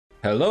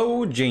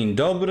Hello, dzień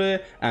dobry,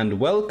 and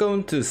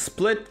welcome to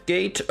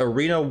Splitgate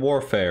Arena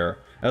Warfare.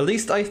 At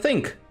least I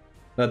think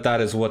that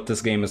is what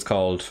this game is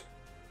called.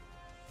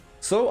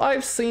 So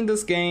I've seen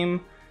this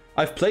game,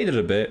 I've played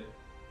it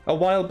a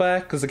while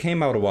back, because it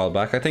came out a while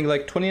back, I think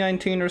like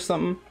 2019 or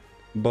something.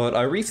 But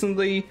I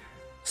recently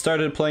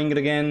started playing it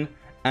again,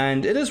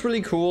 and it is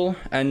really cool,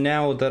 and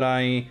now that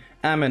I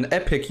am an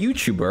epic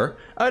YouTuber,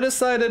 I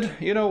decided,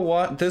 you know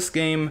what, this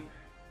game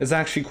is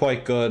actually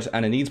quite good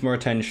and it needs more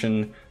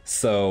attention.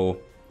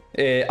 So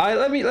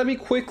let me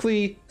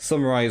quickly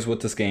summarize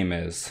what this game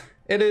is.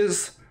 It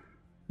is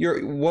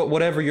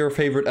whatever your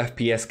favorite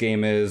FPS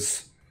game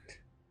is.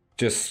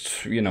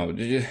 Just, you know,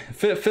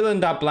 fill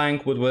in that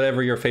blank with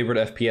whatever your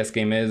favorite FPS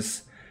game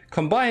is.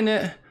 Combine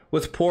it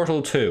with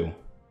Portal 2,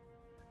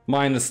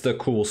 minus the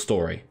cool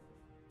story.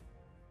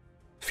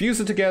 Fuse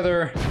it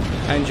together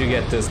and you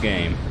get this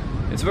game.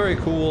 It's very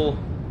cool.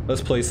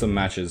 Let's play some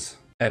matches.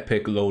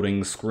 Epic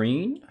loading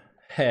screen.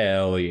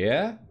 Hell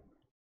yeah.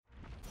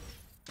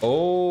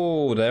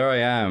 Oh, there I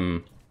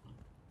am.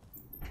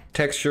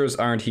 Textures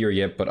aren't here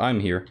yet, but I'm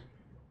here.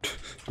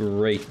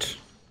 Great.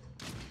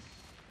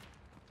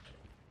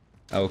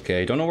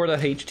 Okay, don't know where the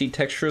HD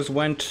textures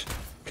went.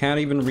 Can't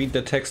even read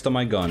the text on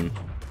my gun.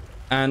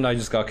 And I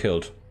just got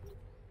killed.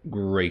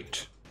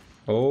 Great.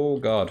 Oh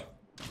god.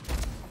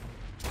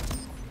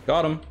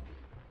 Got him.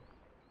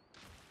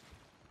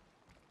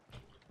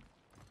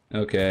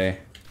 Okay.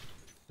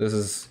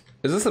 Is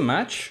this a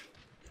match?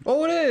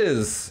 Oh, it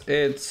is!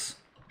 It's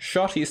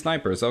shotty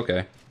snipers,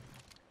 okay.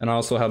 And I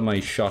also have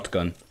my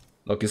shotgun.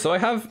 Okay, so I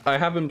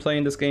have been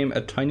playing this game a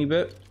tiny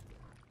bit.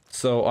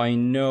 So I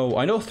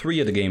know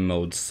 3 of the game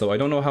modes, so I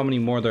don't know how many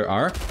more there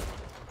are.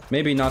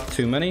 Maybe not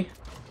too many.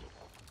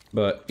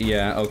 But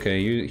yeah,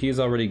 okay, he's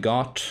already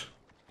got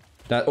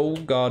that. Oh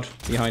god,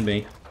 behind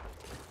me.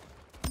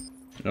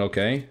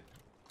 Okay.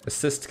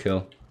 Assist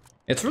kill.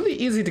 It's really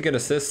easy to get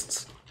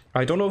assists.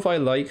 I don't know if I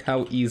like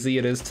how easy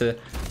it is to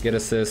get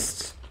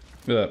assists.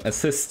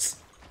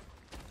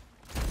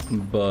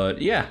 But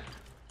yeah,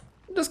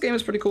 this game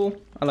is pretty cool.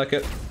 I like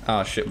it.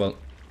 Ah shit, well,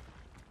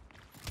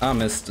 I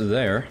missed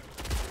there.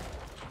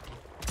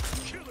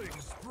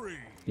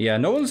 Yeah,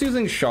 no one's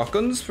using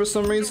shotguns for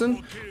some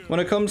reason. When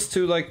it comes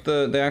to like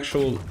the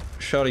actual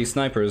shoddy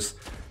snipers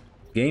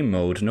game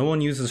mode, no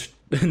one uses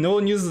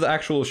the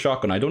actual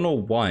shotgun. I don't know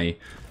why.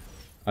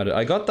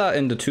 I got that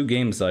in the 2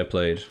 games I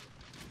played.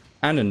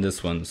 And in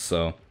this one,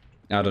 so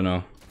I don't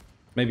know.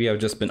 Maybe I've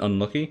just been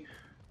unlucky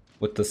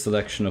with the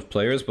selection of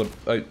players, but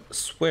I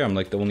swear I'm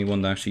like the only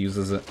one that actually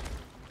uses it.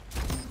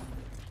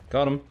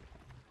 Got him.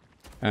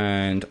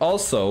 And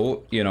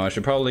also, you know, I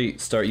should probably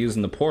start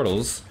using the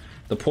portals,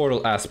 the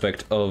portal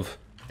aspect of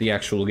the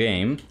actual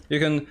game. You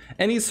can,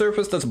 any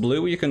surface that's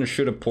blue, you can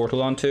shoot a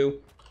portal onto.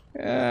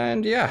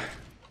 And yeah.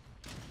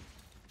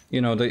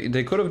 You know,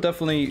 they could have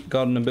definitely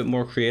gotten a bit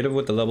more creative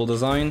with the level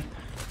design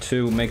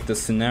to make the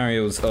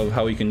scenarios of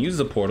how you can use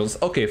the portals.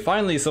 Okay,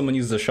 finally someone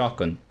used a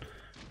shotgun.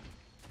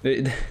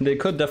 They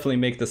could definitely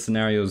make the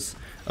scenarios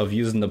of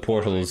using the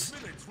portals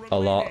a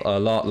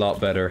lot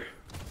better.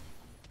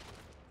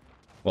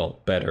 Well,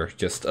 better,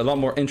 just a lot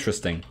more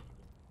interesting.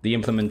 The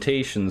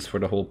implementations for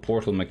the whole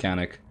portal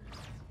mechanic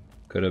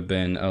could have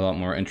been a lot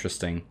more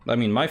interesting. I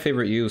mean, my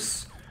favorite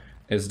use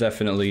is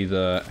definitely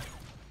the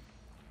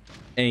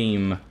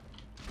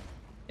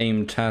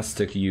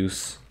aim-tastic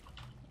use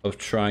of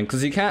trying,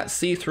 because you can't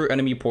see through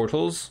enemy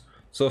portals.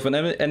 So if an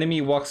enemy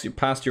walks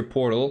past your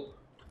portal,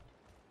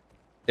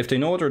 if they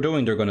know what they're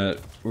doing, they're gonna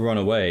run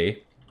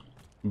away,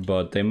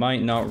 but they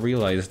might not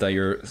realize that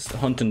you're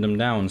hunting them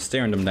down,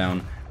 staring them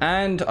down.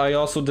 And I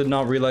also did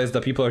not realize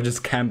that people are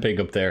just camping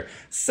up there.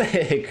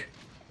 Sick.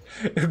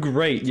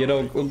 Great, you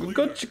know,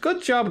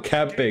 good job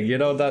camping, you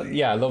know, that,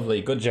 yeah,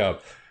 lovely, good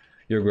job.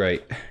 You're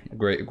great.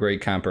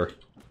 Great camper.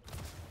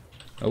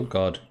 Oh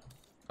god.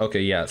 Okay,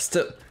 yeah,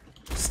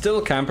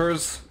 still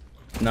campers.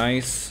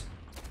 Nice.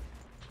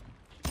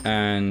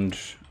 And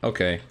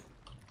okay.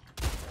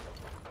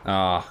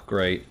 Ah,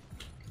 great.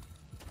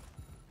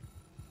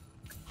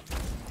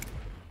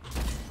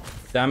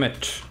 Damn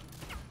it.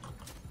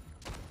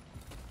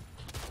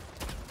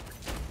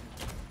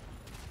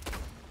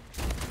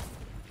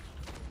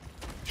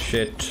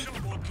 Shit.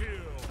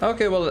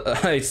 Okay, well,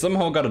 I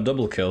somehow got a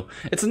double kill.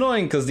 It's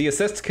annoying because the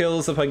assist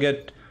kills, if I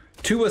get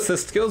 2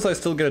 assist kills, I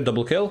still get a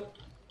double kill.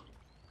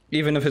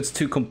 Even if it's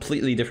 2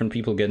 completely different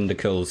people getting the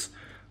kills.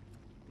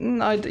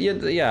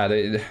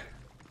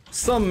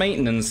 Some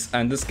maintenance,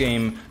 and this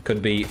game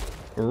could be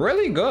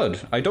really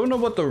good. I don't know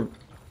what the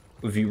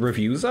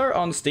reviews are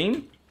on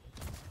Steam,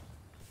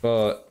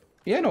 but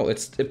yeah, no,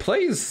 it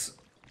plays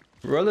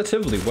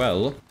relatively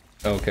well.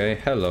 Okay,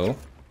 hello.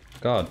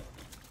 God.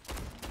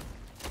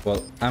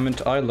 Well,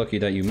 amn't I lucky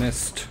that you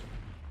missed.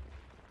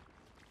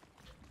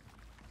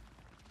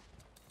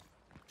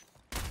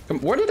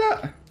 Where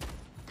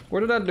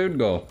did that dude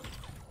go?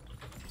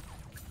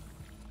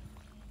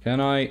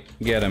 Can I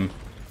get him?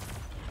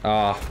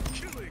 Ah,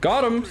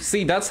 got him!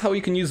 See, that's how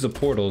you can use the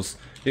portals.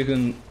 You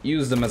can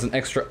use them as an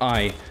extra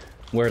eye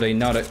where they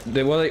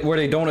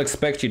don't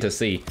expect you to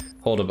see.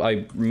 Hold up,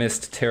 I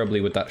missed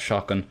terribly with that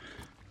shotgun.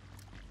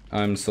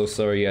 I'm so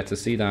sorry you had to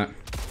see that.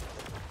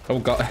 Oh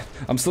god,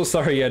 I'm so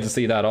sorry you had to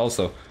see that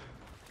also.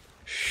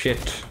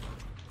 Shit.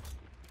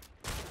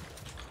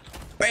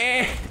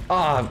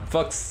 Ah, oh,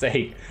 fuck's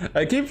sake.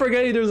 I keep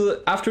forgetting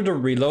after the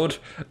reload,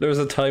 there's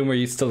a time where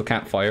you still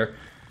can't fire.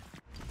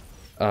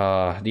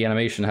 The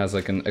animation has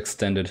like an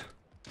extended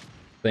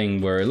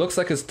thing where it looks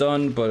like it's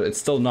done, but it's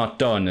still not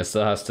done. It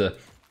still has to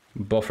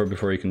buffer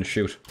before you can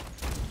shoot.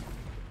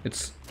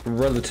 It's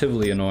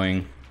relatively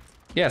annoying.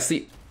 Yeah,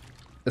 see,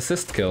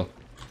 assist kill.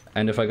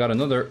 And if I got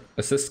another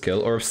assist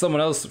kill, or if someone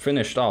else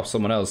finished off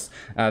someone else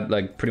at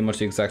like pretty much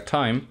the exact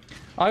time,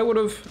 I would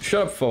have...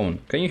 Shut up, phone.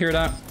 Can you hear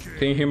that?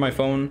 Can you hear my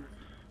phone?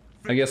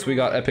 I guess we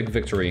got epic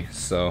victory,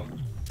 so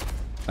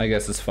I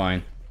guess it's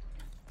fine.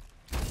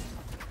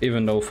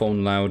 Even though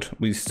phone loud,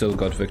 we still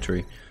got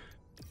victory.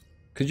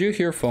 Could you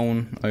hear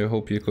phone? I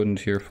hope you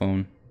couldn't hear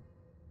phone.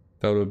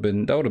 That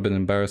would have been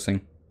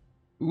embarrassing.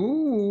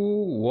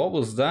 Ooh, what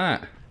was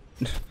that?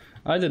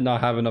 I did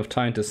not have enough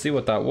time to see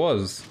what that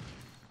was.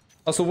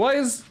 Also,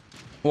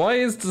 why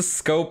is the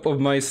scope of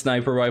my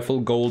sniper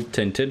rifle gold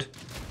tinted?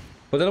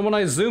 But then when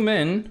I zoom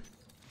in,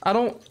 I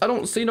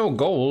don't see no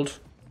gold.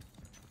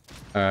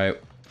 All right,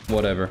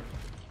 whatever.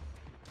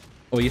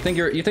 Oh, you think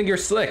you're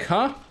slick,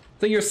 huh?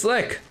 Think you're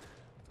slick?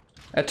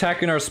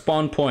 Attacking our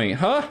spawn point,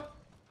 huh?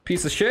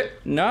 Piece of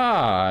shit?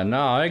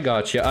 Nah, I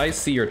got you. I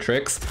see your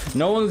tricks.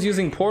 No one's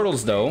using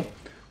portals though,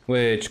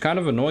 which kind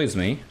of annoys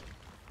me.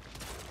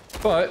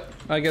 But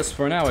I guess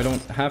for now I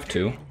don't have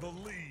to.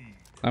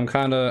 I'm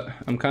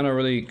kinda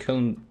really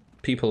killing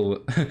people,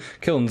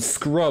 killing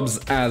scrubs,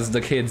 as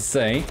the kids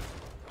say,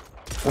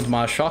 with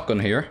my shotgun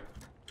here.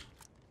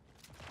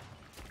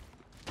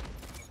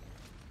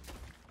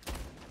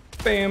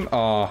 Bam!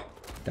 Aw,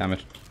 damn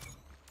it.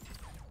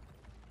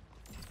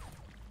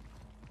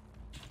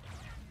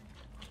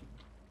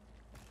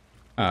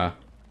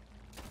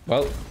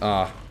 Well,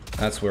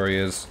 that's where he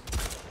is.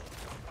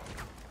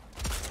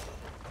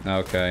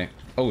 Okay.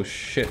 Oh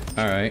shit,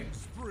 alright.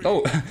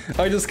 Oh,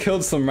 I just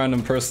killed some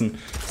random person.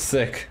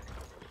 Sick.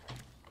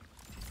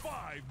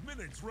 5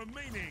 minutes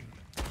remaining.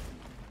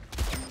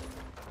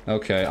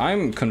 Okay,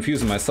 I'm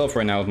confusing myself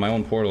right now with my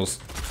own portals.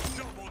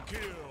 Double kill.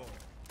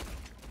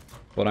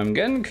 But I'm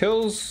getting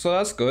kills, so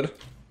that's good.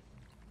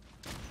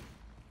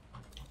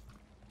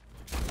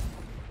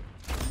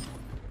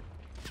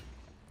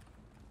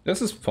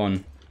 This is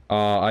fun.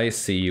 I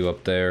see you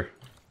up there.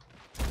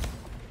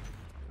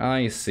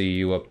 I see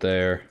you up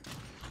there.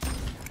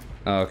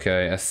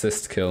 Okay,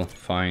 assist kill.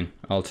 Fine,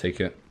 I'll take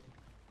it.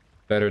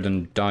 Better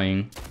than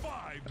dying.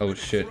 Oh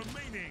shit.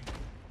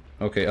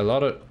 Okay, a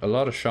lot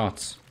of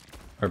shots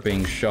are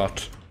being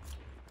shot.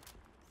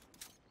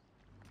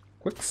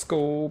 Quick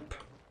scope.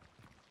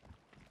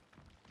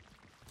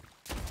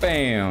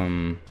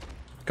 Bam.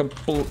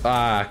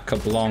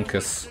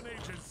 Kablonkus.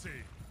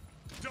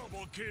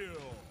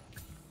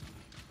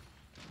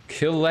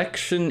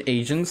 Collection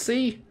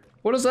agency?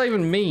 What does that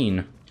even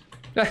mean?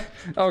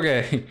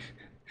 Okay.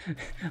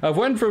 I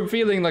went from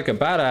feeling like a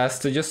badass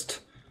to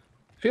just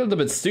feeling a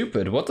bit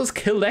stupid. What does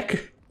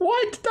collect?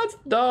 What? That's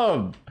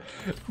dumb.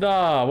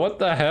 Nah, what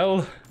the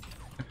hell?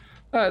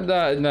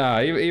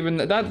 Nah, even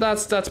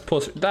that's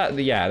push that.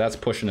 Yeah, that's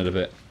pushing it a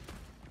bit.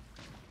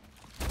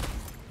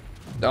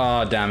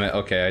 Oh damn it.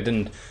 Okay, I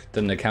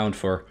didn't account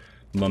for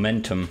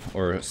momentum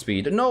or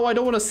speed. No, I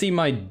don't want to see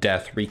my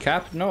death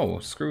recap. No,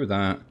 screw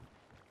that.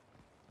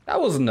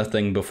 That wasn't a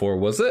thing before,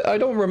 was it? I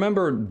don't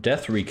remember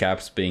death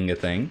recaps being a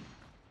thing.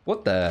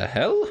 What the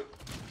hell?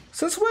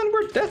 Since when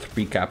were death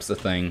recaps a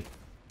thing?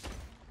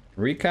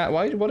 Recap?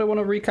 Why would I want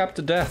to recap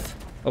the death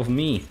of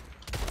me?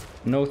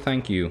 No,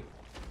 thank you.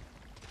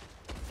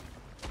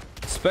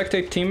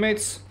 Spectate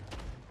teammates?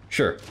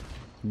 Sure.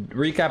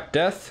 Recap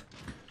death?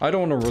 I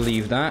don't want to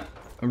relive that.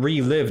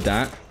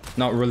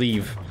 Not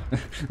relieve.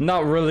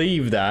 Not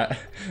relieve that.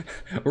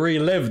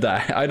 Relive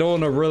that. I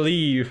don't want to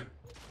relieve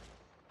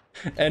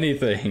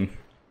anything.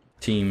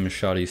 Team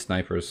Shoddy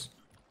Snipers.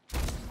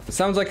 It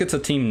sounds like it's a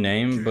team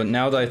name, but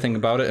now that I think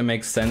about it, it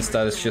makes sense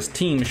that it's just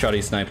Team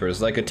Shoddy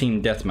Snipers, like a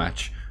team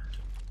deathmatch.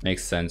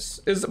 Makes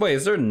sense. Wait,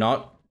 is there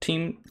not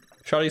Team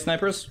Shoddy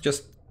Snipers?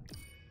 Just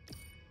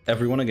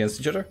everyone against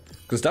each other?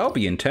 Because that would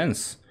be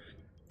intense.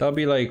 That would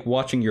be like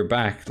watching your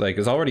back. Like,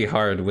 it's already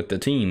hard with the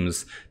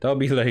teams. That would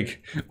be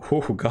like,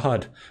 oh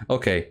god.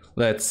 Okay,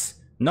 let's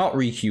not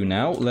requeue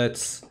now.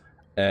 Let's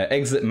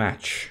exit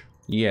match.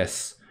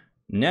 Yes.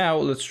 Now,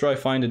 let's try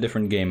find a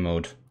different game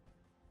mode.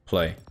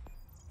 Play.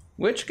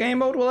 Which game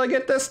mode will I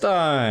get this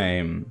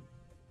time?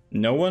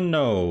 No one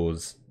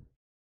knows.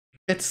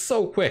 It's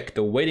so quick.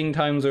 The waiting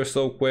times are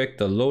so quick.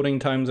 The loading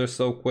times are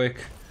so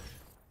quick.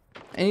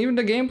 And even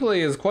the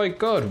gameplay is quite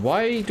good.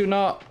 Why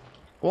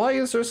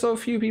is there so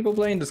few people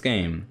playing this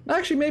game?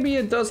 Actually, maybe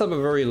it does have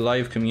a very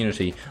live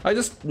community. I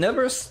just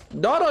never...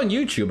 Not on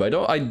YouTube.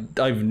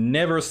 I've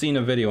never seen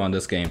a video on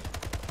this game.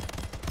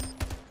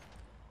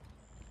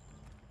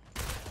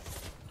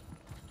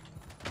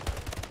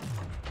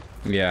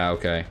 Yeah,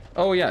 okay.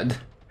 Oh yeah,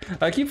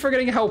 I keep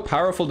forgetting how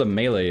powerful the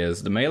melee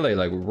is. The melee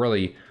like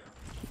really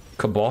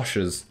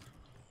kiboshes,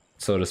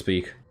 so to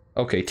speak.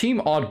 Okay, Team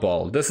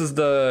Oddball.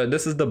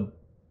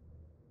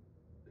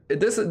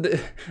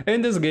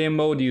 In this game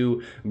mode,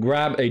 you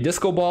grab a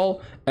disco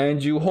ball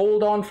and you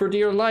hold on for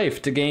dear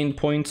life to gain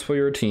points for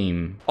your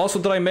team.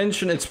 Also, did I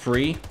mention it's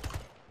free?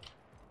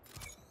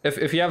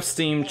 If you have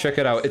Steam, check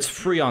it out. It's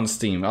free on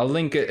Steam. I'll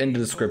link it in the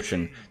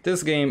description.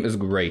 This game is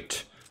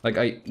great. Like,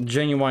 I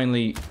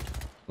genuinely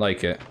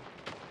like it.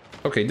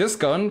 Okay, this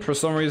gun, for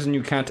some reason,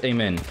 you can't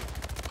aim in.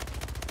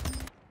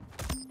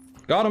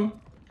 Got him.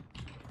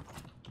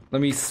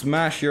 Let me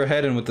smash your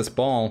head in with this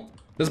ball.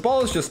 This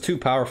ball is just too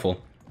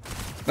powerful.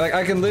 Like,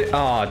 I can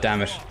aw,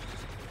 damn it.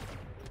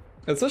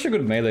 It's such a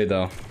good melee,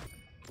 though.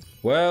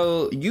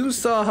 Well, you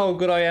saw how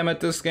good I am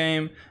at this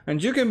game,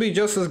 and you can be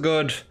just as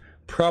good,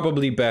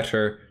 probably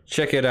better.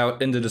 Check it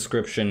out in the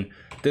description.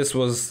 This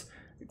was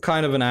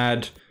kind of an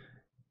ad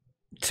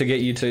to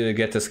get you to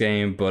get this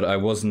game, but I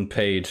wasn't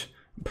paid.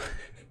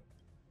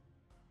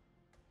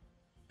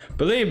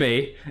 Believe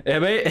me,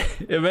 it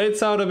may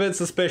sound a bit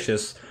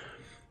suspicious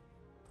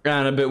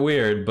and a bit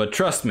weird, but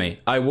trust me,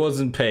 I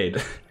wasn't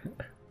paid.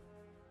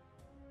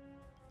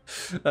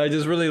 I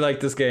just really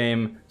like this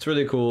game. It's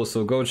really cool,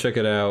 so go check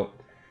it out.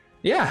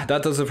 Yeah,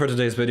 that does it for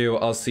today's video.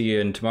 I'll see you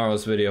in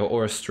tomorrow's video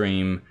or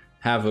stream.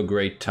 Have a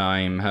great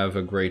time. Have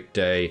a great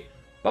day.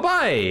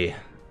 Bye-bye!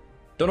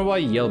 Don't know why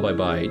you yell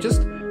bye-bye.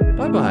 Just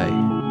bye-bye.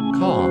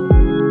 Calm.